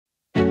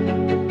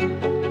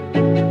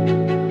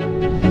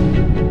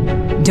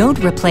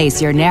Don't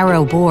replace your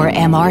narrow-bore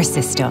MR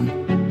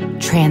system.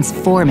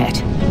 Transform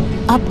it.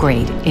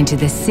 Upgrade into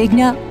the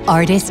SIGNA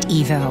Artist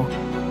Evo.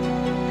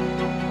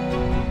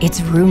 It's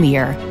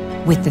roomier,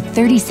 with the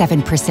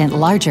 37%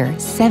 larger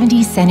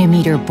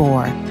 70-centimeter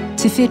bore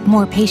to fit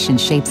more patient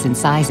shapes and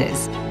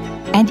sizes.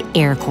 And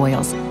air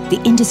coils,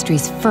 the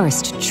industry's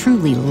first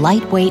truly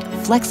lightweight,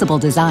 flexible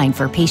design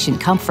for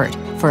patient comfort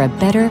for a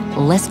better,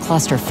 less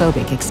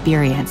claustrophobic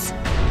experience.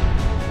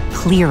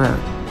 Clearer,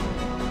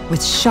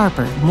 with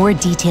sharper, more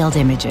detailed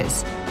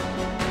images.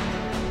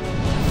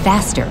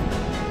 Faster,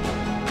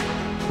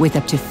 with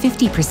up to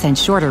 50%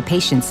 shorter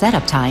patient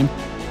setup time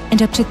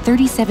and up to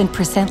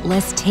 37%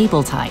 less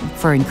table time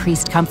for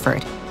increased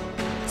comfort.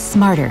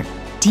 Smarter,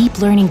 deep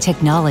learning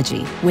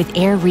technology with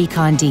Air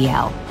Recon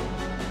DL.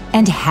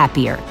 And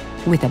happier,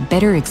 with a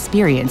better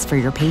experience for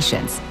your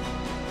patients.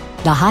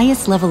 The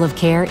highest level of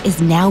care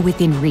is now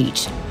within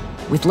reach,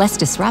 with less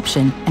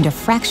disruption and a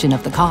fraction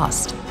of the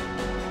cost.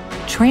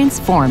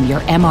 Transform your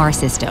MR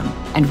system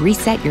and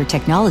reset your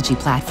technology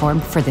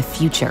platform for the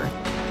future.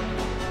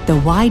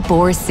 The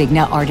wide-bore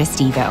SIGNA Artist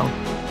Evo,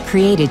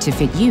 created to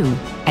fit you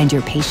and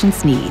your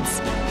patient's needs.